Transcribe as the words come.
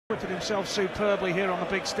Acquitted himself superbly here on the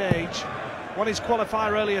big stage. Won his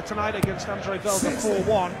qualifier earlier tonight against Andre Velga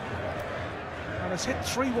 4-1, and has hit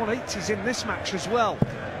 3 180s in this match as well.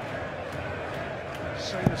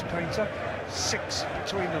 Same as Painter, 6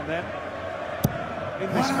 between them then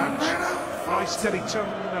in this match. Nice steady turn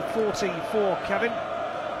 40 for Kevin,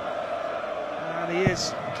 and he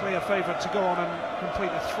is clear favourite to go on and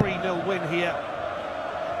complete a 3-0 win here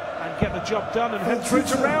and get the job done and head through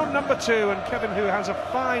to round number 2. And Kevin, who has a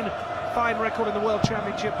fine record in the World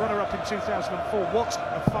Championship, runner-up in 2004, what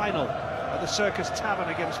a final at the Circus Tavern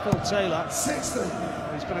against Phil Taylor.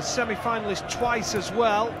 He's been a semi-finalist twice as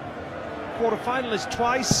well, quarter-finalist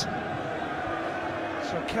twice,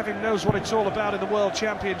 so Kevin knows what it's all about in the World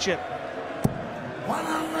Championship.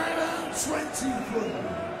 123.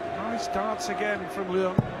 Nice darts again from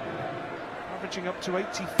Leung, averaging up to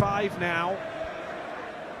 85 now.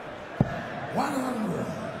 100.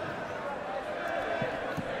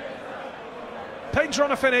 Painter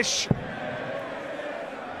on a finish,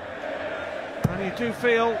 and you do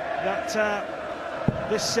feel that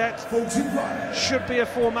this set 45. should be a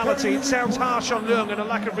formality. It sounds harsh on Leung and a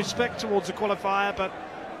lack of respect towards the qualifier, but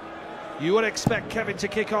you would expect Kevin to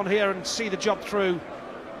kick on here and see the job through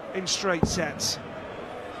in straight sets.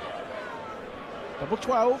 Double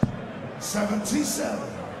 12. 77.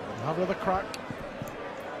 Have another crack.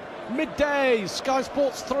 Midday, Sky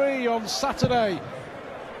Sports 3 on Saturday.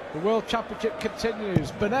 The World Championship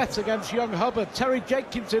continues. Burnett against Young Hubbard. Terry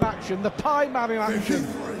Jenkins in action. The Pie Man in action.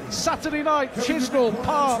 53. Saturday night, Chisnell,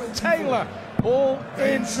 Park, Taylor, all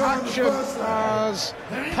in action as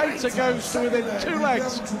Painter goes to within 2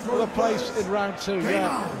 legs for the place in round 2.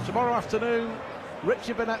 Yeah. Tomorrow afternoon,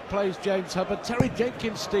 Richie Burnett plays James Hubbard. Terry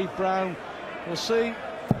Jenkins, Steve Brown. We'll see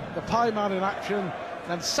the Pie Man in action.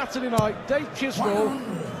 And Saturday night, Dave Chisnell.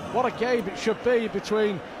 What a game it should be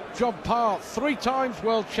between John Part, 3 times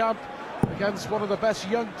world champ, against one of the best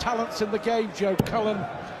young talents in the game, Joe Cullen,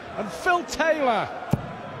 and Phil Taylor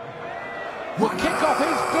will kick off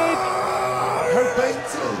his bid, hoping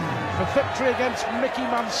for victory against Mickey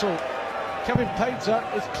Mansell. Kevin Painter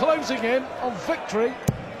is closing in on victory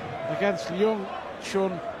against Leung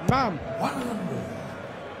Chun Man.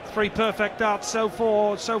 3 perfect darts so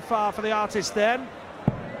far for the artist then.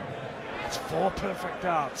 It's 4 perfect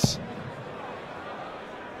darts.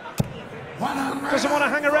 Doesn't want to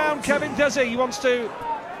hang around, Kevin, does he? He wants to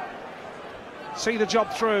see the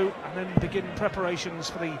job through and then begin preparations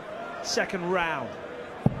for the second round.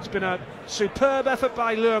 It's been a superb effort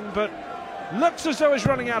by Leung, but looks as though he's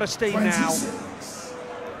running out of steam 26. now.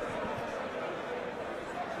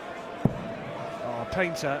 Oh,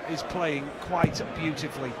 Painter is playing quite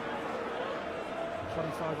beautifully.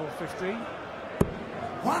 25 or 15.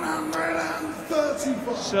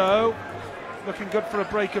 134. So, looking good for a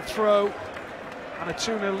break of throw and a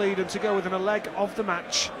 2-0 lead, and to go within a leg of the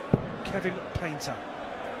match, Kevin Painter.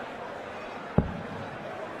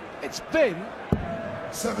 It's been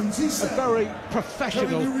 77. a very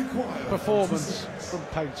professional performance from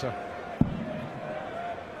Painter.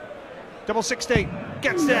 Double 16,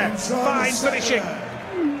 gets there, fine finishing.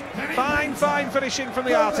 Fine finishing from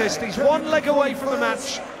the artist. He's 1 leg away from the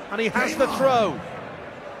match, and he has the throw.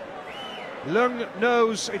 Leung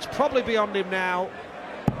knows it's probably beyond him now,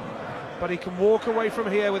 but he can walk away from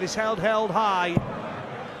here with his head held high.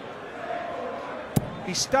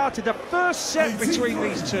 He started the first set between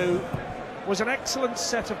these two, was an excellent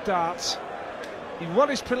set of darts. He won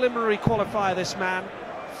his preliminary qualifier, this man,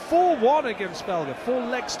 4-1 against Velga, 4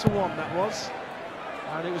 legs to 1 that was,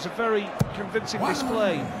 and it was a very convincing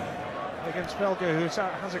display against Velga, who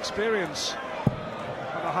has experience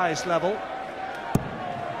at the highest level.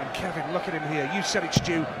 Kevin, look at him here. You said it,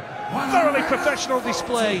 Stu. Thoroughly professional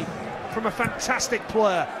display from a fantastic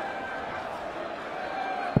player.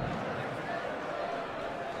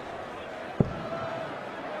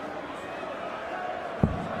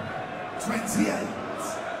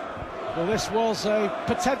 Well, this was a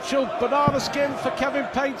potential banana skin for Kevin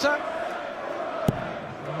Painter,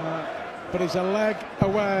 but he's a leg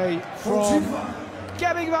away from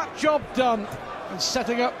getting that job done and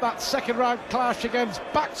setting up that second round clash against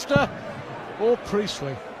Baxter or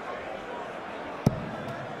Priestley.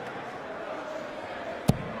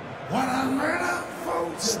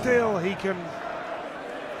 140. Still, he can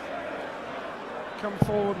come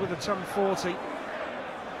forward with a ton 40.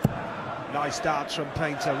 Nice darts from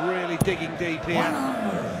Painter, really digging deep here.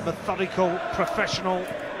 100. Methodical, professional.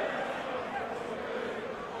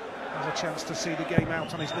 Has a chance to see the game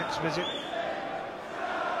out on his next visit.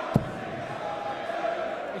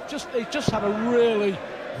 He's just had a really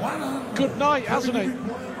good night, hasn't he?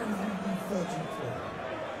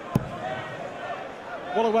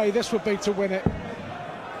 What a way this would be to win it.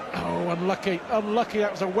 Oh, unlucky, unlucky.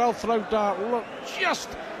 That was a well-thrown dart. Look,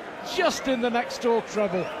 just in the next door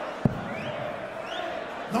treble.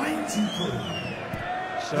 93.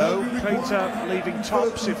 So Painter leaving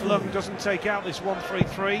tops if Leung doesn't take out this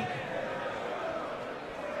 1-3-3.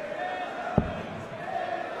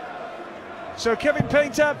 So Kevin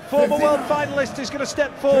Painter, former world finalist, is going to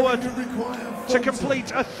step forward to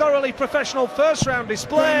complete a thoroughly professional first-round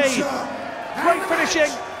display. Great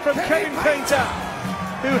finishing from Kevin Painter,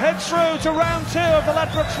 who heads through to round 2 of the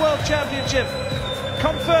Ladbrokes World Championship,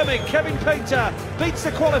 confirming Kevin Painter beats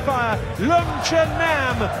the qualifier Leung Chun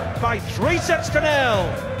by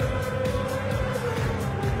 3-0.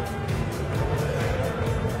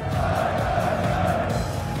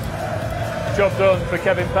 Job done for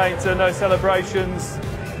Kevin Painter, no celebrations.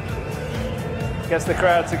 Gets the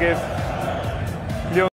crowd to give